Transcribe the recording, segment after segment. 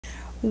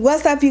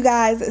What's up, you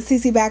guys?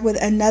 Cece back with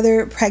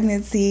another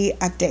pregnancy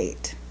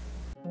update.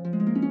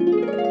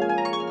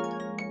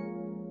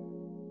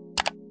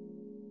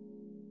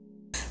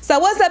 So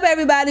what's up,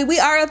 everybody? We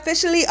are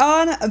officially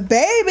on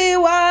baby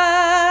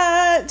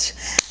watch.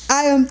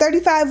 I am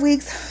 35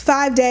 weeks,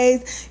 5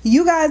 days.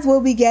 You guys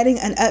will be getting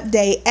an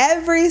update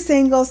every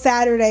single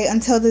Saturday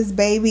until this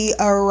baby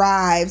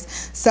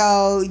arrives.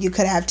 So you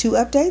could have 2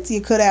 updates, you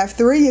could have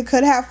 3, you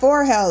could have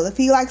 4. Hell, if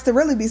he likes to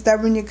really be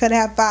stubborn, you could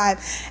have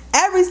 5.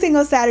 Every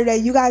single Saturday,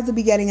 you guys will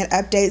be getting an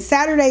update.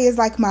 Saturday is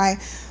like my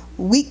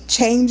week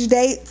change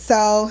date,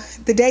 so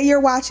the day you're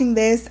watching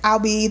this, I'll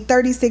be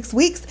 36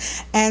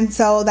 weeks, and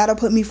so that'll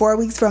put me 4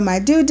 weeks from my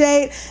due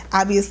date.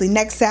 Obviously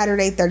next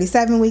Saturday,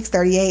 37 weeks,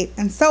 38,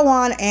 and so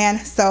on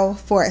and so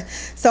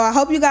forth. So I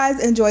hope you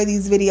guys enjoy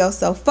these videos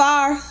so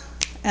far,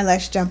 and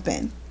let's jump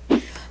in.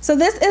 So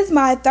this is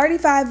my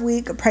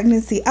 35-week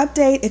pregnancy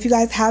update. If you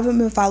guys haven't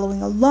been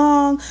following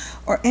along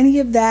or any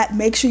of that,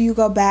 make sure you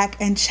go back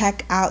and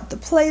check out the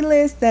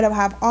playlist that'll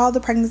have all the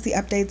pregnancy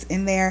updates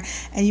in there,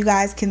 and you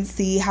guys can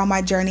see how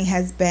my journey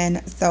has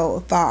been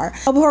so far.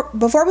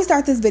 Before we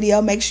start this video,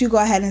 make sure you go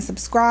ahead and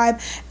subscribe,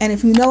 and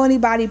if you know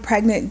anybody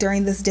pregnant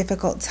during this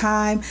difficult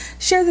time,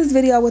 share this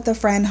video with a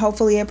friend.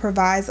 Hopefully it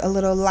provides a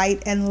little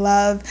light and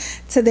love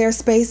to their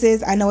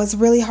spaces. I know it's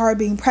really hard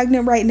being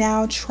pregnant right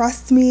now.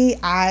 Trust me,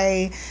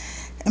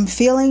 I'm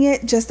feeling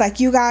it just like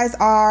you guys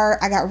are.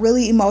 I got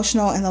really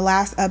emotional in the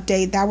last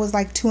update. That was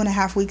like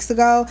 2.5 weeks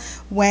ago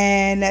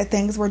when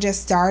things were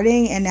just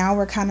starting, and now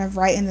we're kind of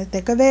right in the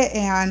thick of it,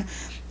 and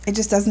it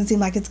just doesn't seem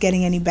like it's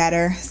getting any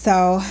better.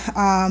 So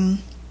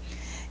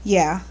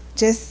yeah,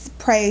 just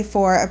pray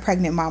for a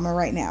pregnant mama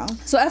right now.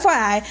 So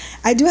FYI,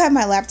 I do have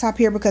my laptop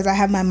here because I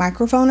have my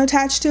microphone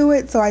attached to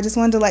it, so I just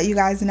wanted to let you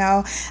guys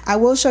know. I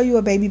will show you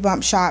a baby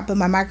bump shot, but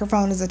my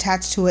microphone is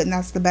attached to it, and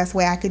that's the best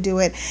way I could do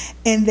it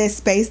in this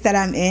space that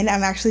I'm in.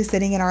 I'm actually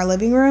sitting in our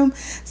living room.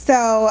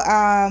 So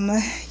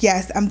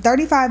yes, I'm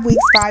 35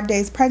 weeks, 5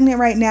 days pregnant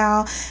right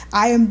now.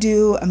 I am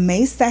due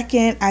May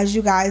 2nd, as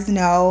you guys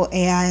know,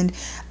 and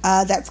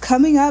that's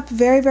coming up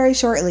very, very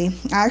shortly.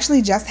 I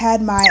actually just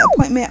had my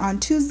appointment on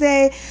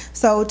Tuesday,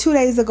 so 2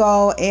 days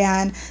ago,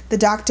 and the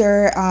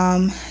doctor,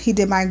 he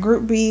did my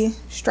group B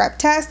strep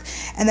test,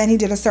 and then he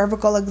did a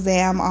cervical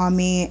exam on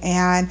me,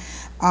 and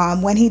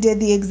when he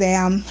did the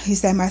exam, he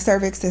said my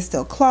cervix is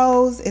still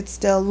closed, it's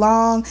still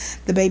long,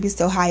 the baby's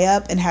still high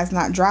up and has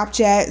not dropped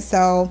yet.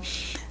 So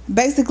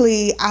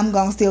basically, I'm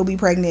gonna still be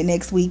pregnant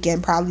next week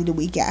and probably the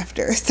week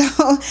after.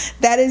 So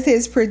that is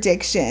his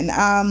prediction.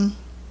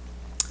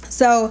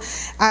 So,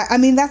 I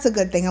mean, that's a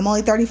good thing. I'm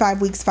only 35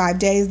 weeks, 5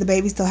 days. The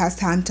baby still has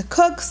time to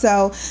cook,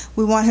 so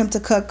we want him to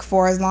cook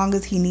for as long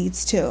as he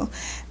needs to.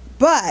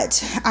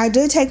 But I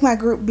did take my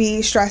Group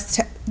B strep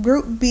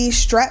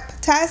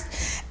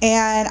test,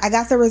 and I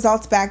got the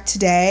results back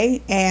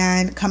today,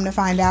 and come to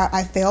find out,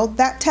 I failed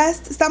that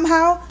test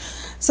somehow.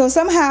 So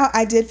somehow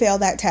I did fail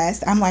that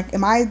test. I'm like,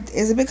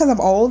 is it because I'm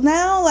old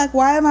now? Like,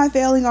 why am I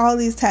failing all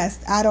these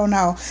tests? I don't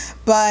know.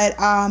 But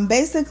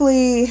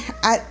basically,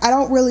 I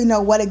don't really know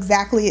what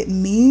exactly it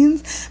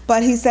means,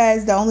 but he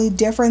says the only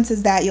difference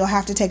is that you'll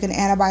have to take an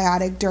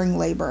antibiotic during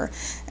labor.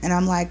 And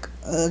I'm like,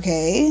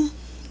 okay.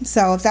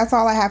 So if that's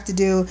all I have to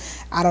do,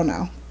 I don't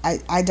know.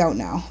 I don't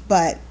know.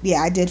 But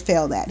yeah, I did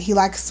fail that. He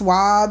like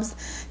swabs.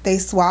 They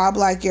swab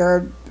like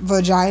your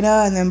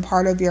vagina and then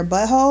part of your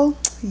butthole.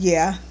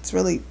 Yeah, it's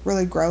really,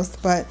 really gross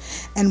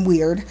and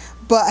weird.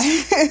 But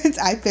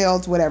I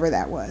failed whatever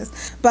that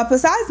was. But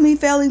besides me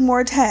failing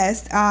more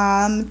tests,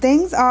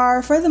 things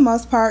are for the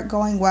most part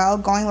going well,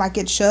 going like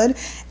it should.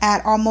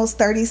 At almost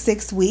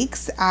 36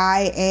 weeks,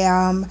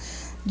 I'm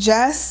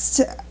just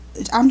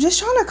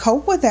trying to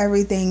cope with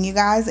everything, you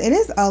guys. It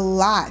is a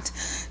lot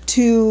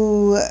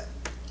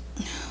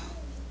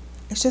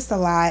it's just a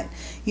lot,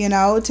 you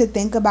know, to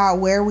think about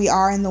where we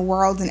are in the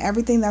world and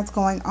everything that's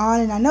going on.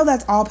 And I know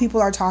that's all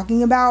people are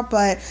talking about,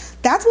 but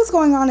that's what's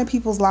going on in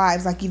people's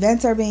lives. Like,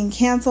 events are being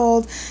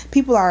canceled.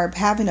 People are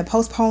having to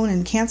postpone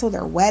and cancel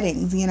their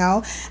weddings, you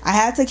know. I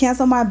had to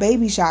cancel my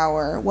baby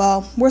shower.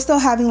 Well, we're still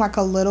having like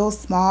a little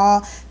small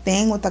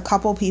thing with a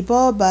couple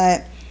people,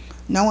 but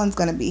no one's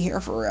going to be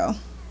here for real.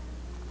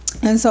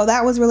 And so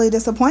that was really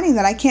disappointing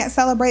that I can't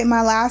celebrate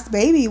my last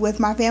baby with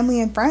my family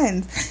and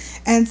friends.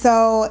 And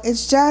so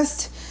it's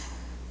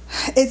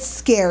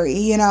scary,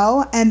 you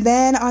know. And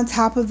then on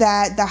top of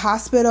that, the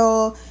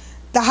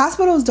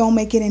hospitals don't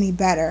make it any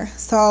better.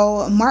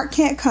 So Mark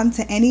can't come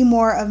to any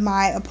more of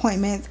my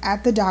appointments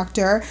at the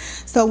doctor.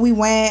 So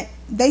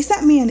they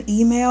sent me an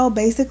email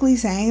basically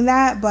saying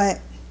that,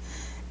 but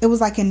it was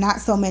like in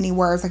not so many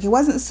words. Like, it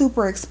wasn't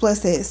super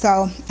explicit.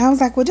 So I was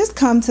like, well, just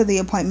come to the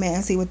appointment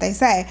and see what they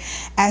say.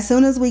 As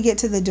soon as we get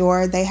to the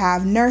door, they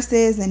have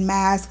nurses and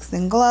masks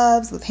and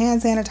gloves with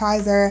hand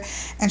sanitizer.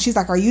 And she's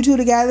like, are you two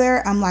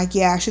together? I'm like,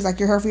 yeah. She's like,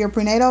 you're here for your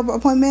prenatal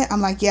appointment? I'm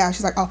like, yeah.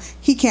 She's like, oh,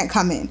 he can't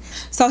come in.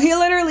 So he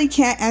literally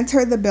can't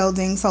enter the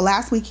building. So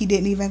last week he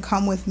didn't even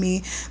come with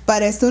me.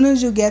 But as soon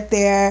as you get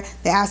there,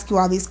 they ask you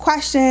all these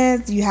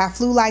questions. Do you have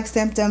flu-like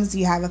symptoms? Do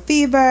you have a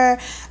fever?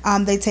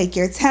 They take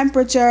your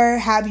temperature.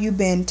 Have have you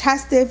been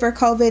tested for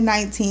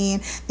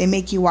COVID-19? They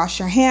make you wash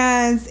your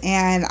hands,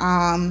 and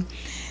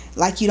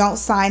like, you don't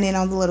sign in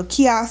on the little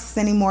kiosks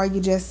anymore.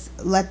 You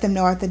just let them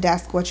know at the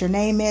desk what your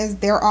name is.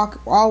 They're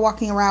all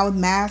walking around with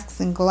masks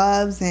and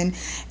gloves, and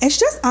it's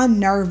just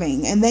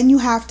unnerving. And then you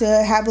have to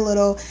have a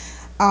little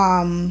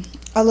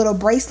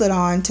bracelet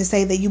on to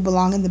say that you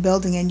belong in the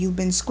building and you've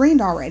been screened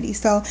already.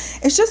 So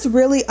it's just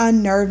really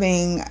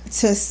unnerving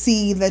to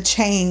see the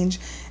change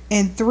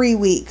in 3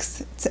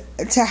 weeks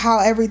to how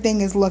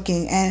everything is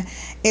looking. And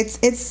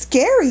it's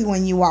scary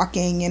when you walk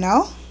in, you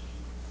know?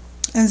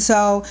 And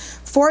so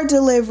for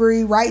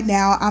delivery right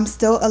now, I'm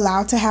still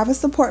allowed to have a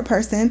support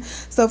person.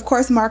 So of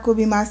course, Mark will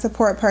be my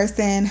support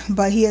person,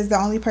 but he is the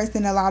only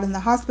person allowed in the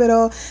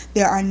hospital.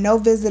 There are no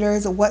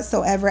visitors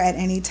whatsoever at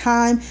any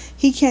time.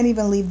 He can't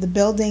even leave the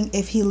building.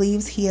 If he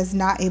leaves, he is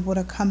not able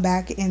to come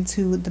back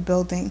into the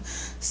building.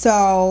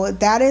 So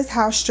that is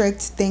how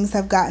strict things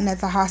have gotten at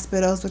the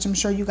hospitals, which I'm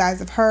sure you guys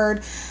have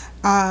heard.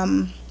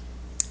 And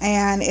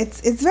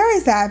it's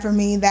very sad for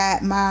me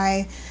that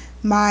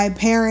my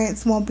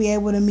parents won't be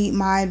able to meet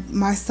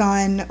my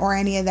son or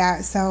any of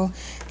that. So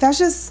that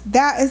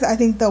is, I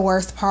think, the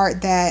worst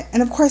part. That,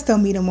 and of course they'll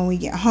meet him when we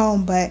get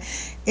home, but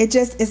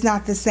it's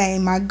not the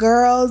same. My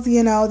girls,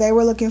 you know, they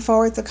were looking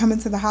forward to coming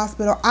to the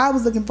hospital. I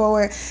was looking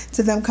forward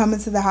to them coming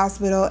to the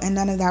hospital, and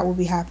none of that will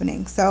be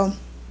happening. So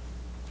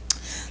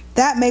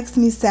that makes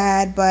me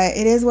sad, but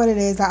it is what it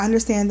is. I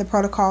understand the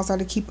protocols are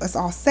to keep us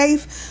all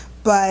safe,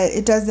 but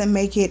it doesn't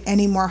make it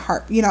any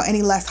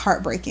less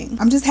heartbreaking.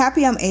 I'm just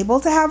happy I'm able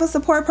to have a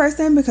support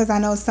person, because I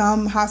know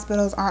some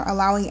hospitals aren't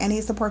allowing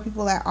any support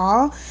people at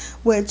all,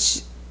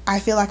 which I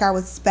feel like I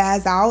would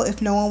spaz out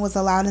if no one was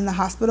allowed in the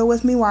hospital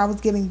with me while I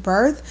was giving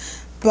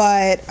birth.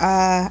 But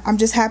I'm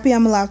just happy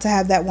I'm allowed to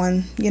have that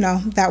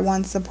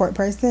one support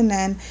person,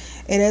 and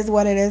it is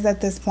what it is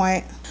at this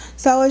point.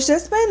 So it's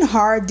just been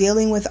hard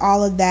dealing with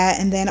all of that,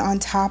 and then on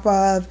top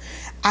of,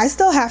 I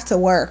still have to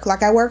work.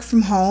 Like, I work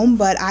from home,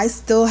 but I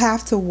still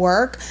have to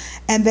work.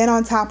 And then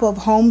on top of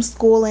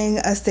homeschooling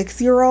a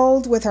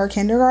 6-year-old with her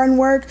kindergarten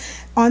work,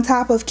 on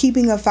top of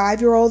keeping a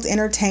 5-year-old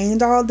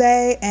entertained all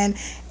day. And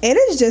it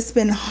has just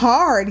been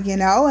hard, you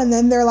know. And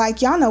then they're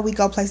like, y'all know we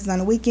go places on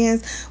the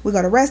weekends. We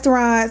go to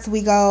restaurants.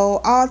 We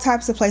go all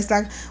types of places.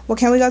 Like, well,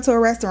 can we go to a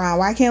restaurant?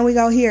 Why can't we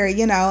go here?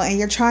 You know, and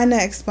you're trying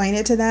to explain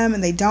it to them,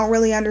 and they don't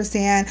really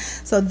understand.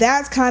 So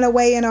that's kind of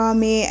weighing on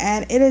me.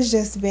 And it has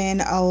just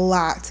been a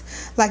lot.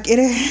 Like,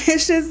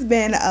 it's just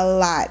been a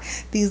lot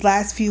these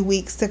last few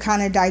weeks to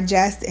kind of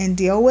digest and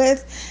deal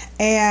with.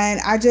 And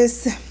I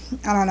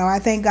don't know. I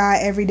thank God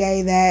every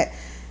day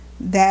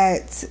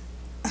that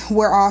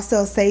we're all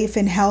still safe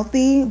and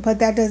healthy, but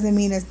that doesn't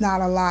mean it's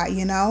not a lot,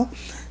 you know?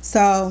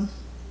 So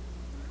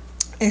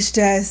it's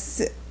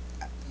just,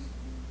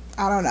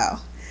 I don't know.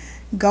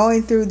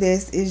 Going through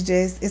this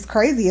it's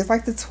crazy. It's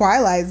like the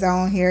Twilight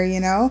Zone here, you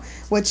know,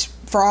 which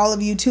for all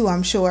of you too,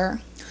 I'm sure.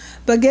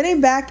 But getting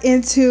back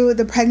into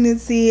the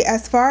pregnancy,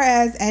 as far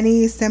as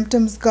any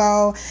symptoms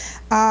go,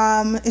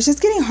 it's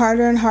just getting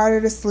harder and harder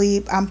to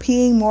sleep. I'm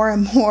peeing more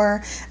and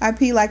more. I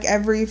pee like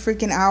every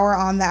freaking hour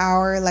on the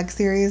hour, like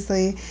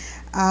seriously,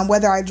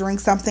 whether I drink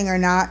something or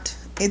not.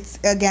 It's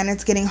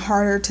getting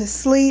harder to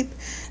sleep.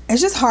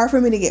 It's just hard for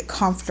me to get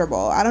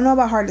comfortable. I don't know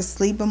about hard to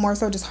sleep, but more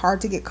so just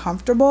hard to get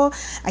comfortable.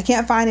 I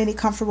can't find any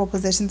comfortable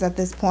positions at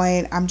this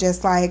point. I'm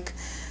just like,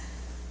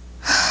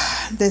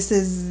 this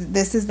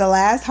is the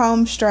last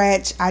home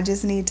stretch. I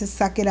just need to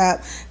suck it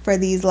up for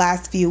these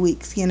last few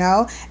weeks, you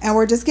know. And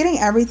we're just getting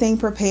everything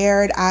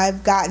prepared.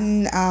 I've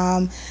gotten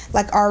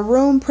like our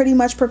room pretty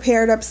much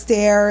prepared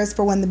upstairs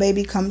for when the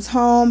baby comes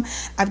home.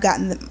 I've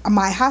gotten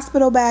my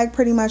hospital bag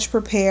pretty much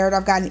prepared.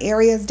 I've gotten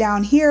areas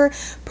down here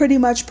pretty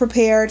much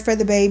prepared for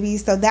the baby.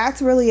 So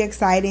that's really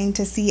exciting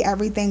to see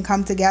everything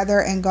come together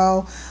and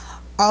go,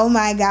 oh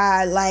my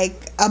God,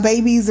 like a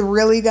baby's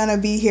really gonna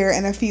be here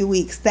in a few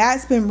weeks.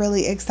 That's been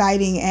really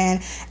exciting.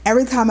 And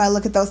every time I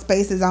look at those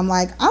spaces, I'm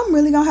like, I'm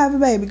really gonna have a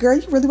baby. Girl,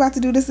 you really about to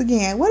do this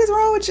again. What is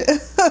wrong with you?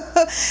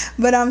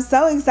 But I'm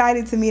so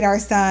excited to meet our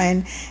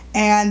son.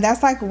 And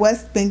that's like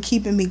what's been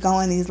keeping me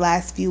going these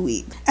last few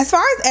weeks. As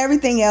far as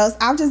everything else,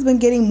 I've just been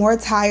getting more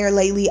tired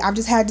lately. I've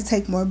just had to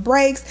take more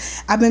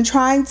breaks.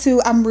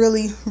 I'm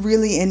really,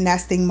 really in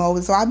nesting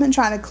mode. So I've been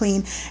trying to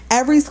clean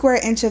every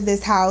square inch of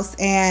this house,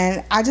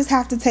 and I just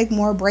have to take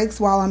more breaks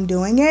while I'm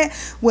doing it,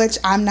 which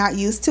I'm not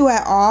used to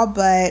at all,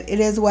 but it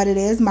is what it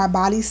is. My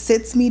body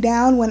sits me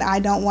down when I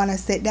don't want to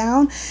sit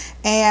down.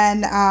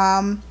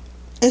 And,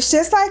 it's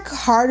just like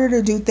harder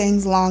to do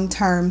things long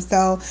term.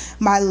 So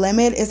my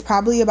limit is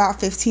probably about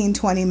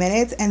 15-20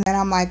 minutes. And then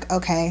I'm like,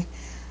 okay,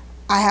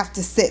 I have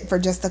to sit for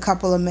just a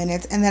couple of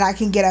minutes, and then I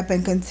can get up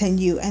and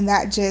continue. And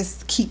that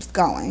just keeps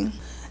going.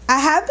 I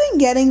have been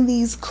getting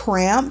these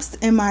cramps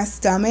in my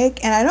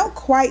stomach, and I don't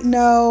quite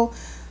know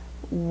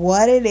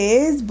what it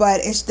is,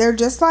 but they're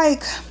just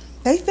like,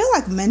 they feel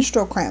like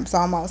menstrual cramps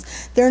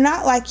almost. They're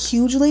not like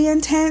hugely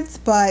intense,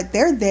 but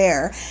they're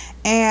there.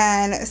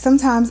 And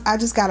sometimes I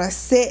just gotta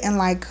sit and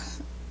like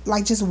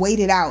like just wait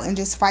it out and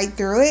just fight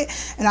through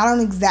it. And I don't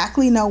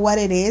exactly know what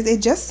it is.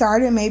 It just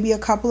started maybe a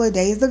couple of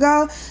days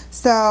ago.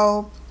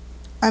 So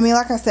I mean,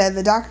 like I said,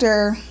 the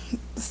doctor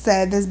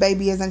said this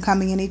baby isn't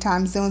coming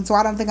anytime soon, so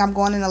I don't think I'm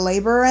going into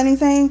labor or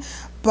anything,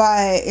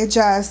 but it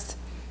just,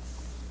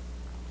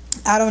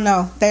 I don't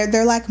know,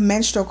 they're like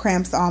menstrual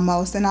cramps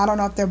almost, and I don't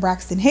know if they're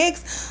Braxton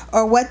Hicks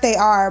or what they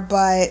are,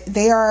 but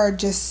they are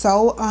just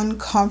so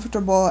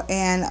uncomfortable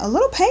and a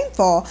little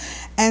painful.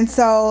 And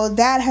so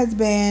that has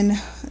been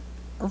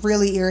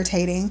really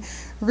irritating,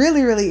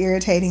 really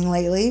irritating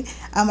lately.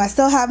 I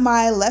still have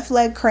my left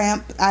leg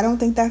cramp. I don't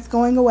think that's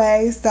going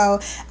away, so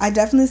I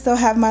definitely still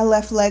have my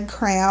left leg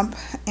cramp,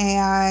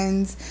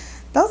 and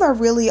those are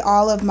really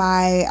all of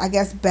my, I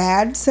guess,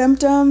 bad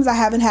symptoms. I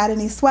haven't had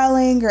any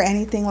swelling or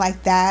anything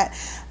like that,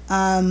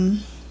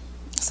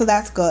 so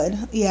that's good.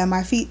 Yeah,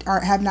 my feet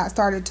have not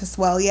started to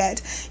swell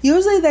yet.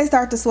 Usually they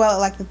start to swell at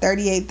like the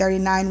 38,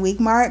 39 week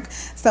mark,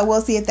 so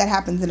we'll see if that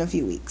happens in a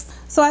few weeks.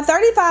 So at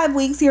 35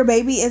 weeks, your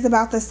baby is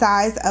about the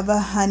size of a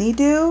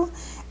honeydew.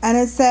 And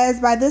it says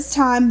by this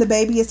time, the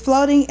baby is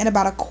floating in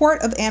about a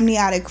quart of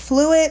amniotic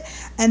fluid.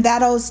 And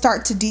that'll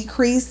start to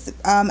decrease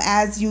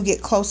as you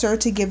get closer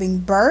to giving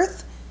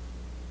birth.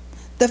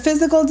 The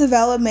physical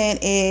development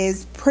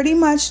is pretty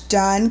much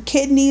done.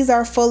 Kidneys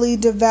are fully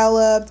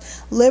developed.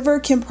 Liver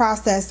can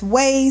process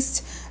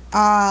waste.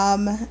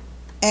 And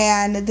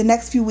the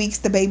next few weeks,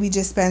 the baby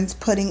just spends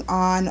putting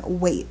on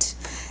weight.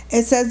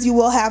 It says you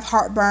will have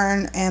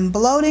heartburn and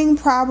bloating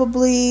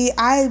probably.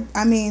 I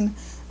mean,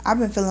 I've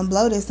been feeling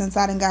bloated since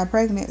I done got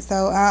pregnant.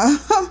 So,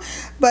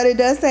 but it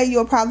does say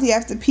you'll probably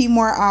have to pee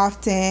more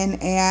often,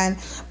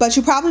 but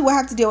you probably will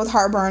have to deal with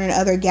heartburn and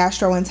other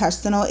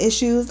gastrointestinal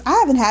issues. I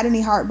haven't had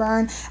any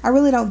heartburn. I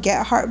really don't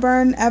get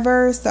heartburn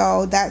ever,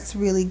 so that's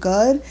really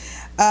good.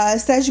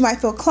 It says you might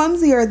feel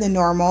clumsier than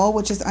normal,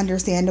 which is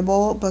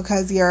understandable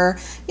because your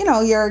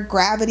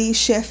gravity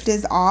shift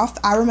is off.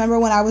 I remember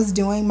when I was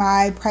doing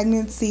my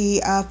pregnancy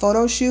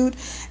photo shoot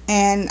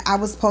and I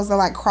was supposed to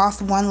like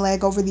cross one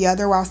leg over the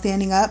other while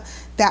standing up.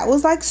 That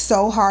was like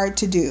so hard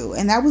to do,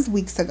 and that was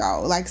weeks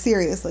ago. Like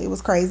seriously, it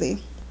was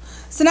crazy.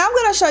 So now I'm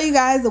going to show you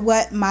guys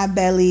what my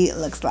belly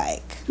looks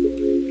like.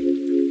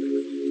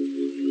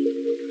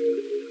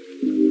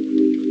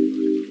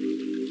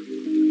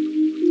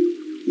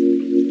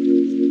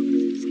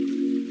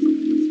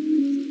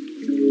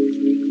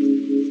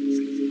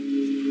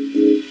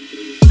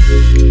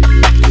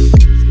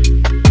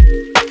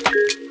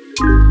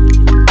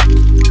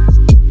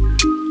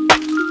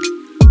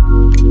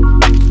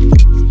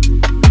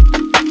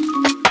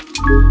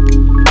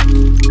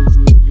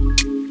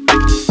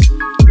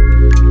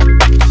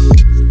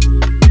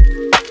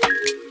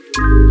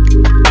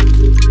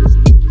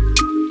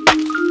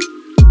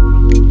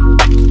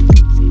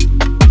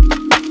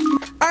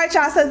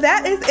 So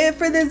that is it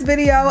for this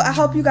video. I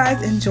hope you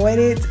guys enjoyed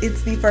it.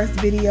 It's the first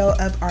video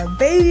of our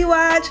baby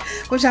watch,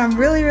 which I'm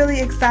really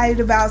excited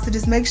about, so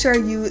just make sure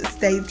you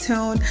stay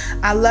tuned.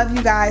 I love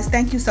you guys.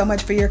 Thank you so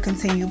much for your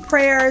continued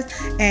prayers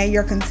and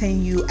your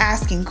continued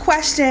asking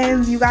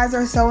questions. You guys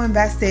are so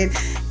invested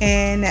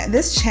in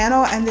this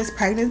channel and this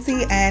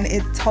pregnancy, and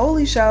it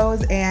totally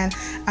shows, and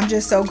I'm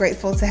just so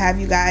grateful to have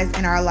you guys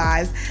in our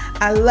lives.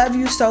 I love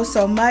you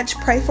so much.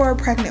 Pray for a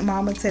pregnant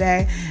mama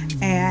today,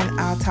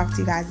 and I'll talk to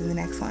you guys in the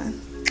next one.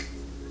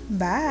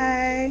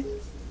 Bye.